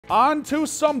On to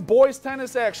some boys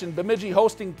tennis action. Bemidji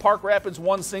hosting Park Rapids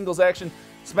 1 singles action.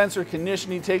 Spencer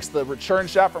Konishny takes the return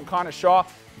shot from Connor Shaw,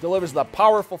 delivers the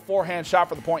powerful forehand shot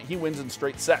for the point. He wins in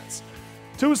straight sets.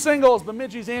 2 singles,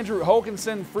 Bemidji's Andrew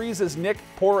Hokinson freezes Nick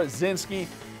Porozinski,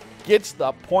 gets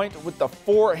the point with the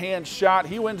forehand shot.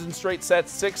 He wins in straight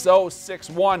sets 6-0,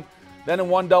 6-1. Then in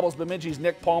 1 doubles, Bemidji's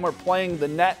Nick Palmer playing the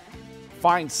net,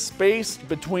 finds space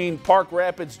between Park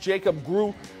Rapids' Jacob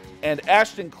Grew and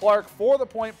Ashton Clark for the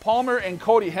point. Palmer and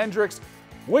Cody Hendricks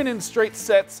win in straight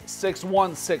sets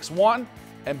 6-1, 6-1,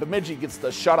 and Bemidji gets the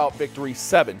shutout victory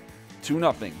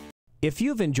 7-0. If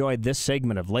you've enjoyed this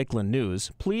segment of Lakeland News,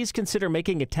 please consider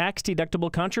making a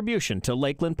tax-deductible contribution to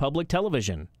Lakeland Public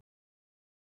Television.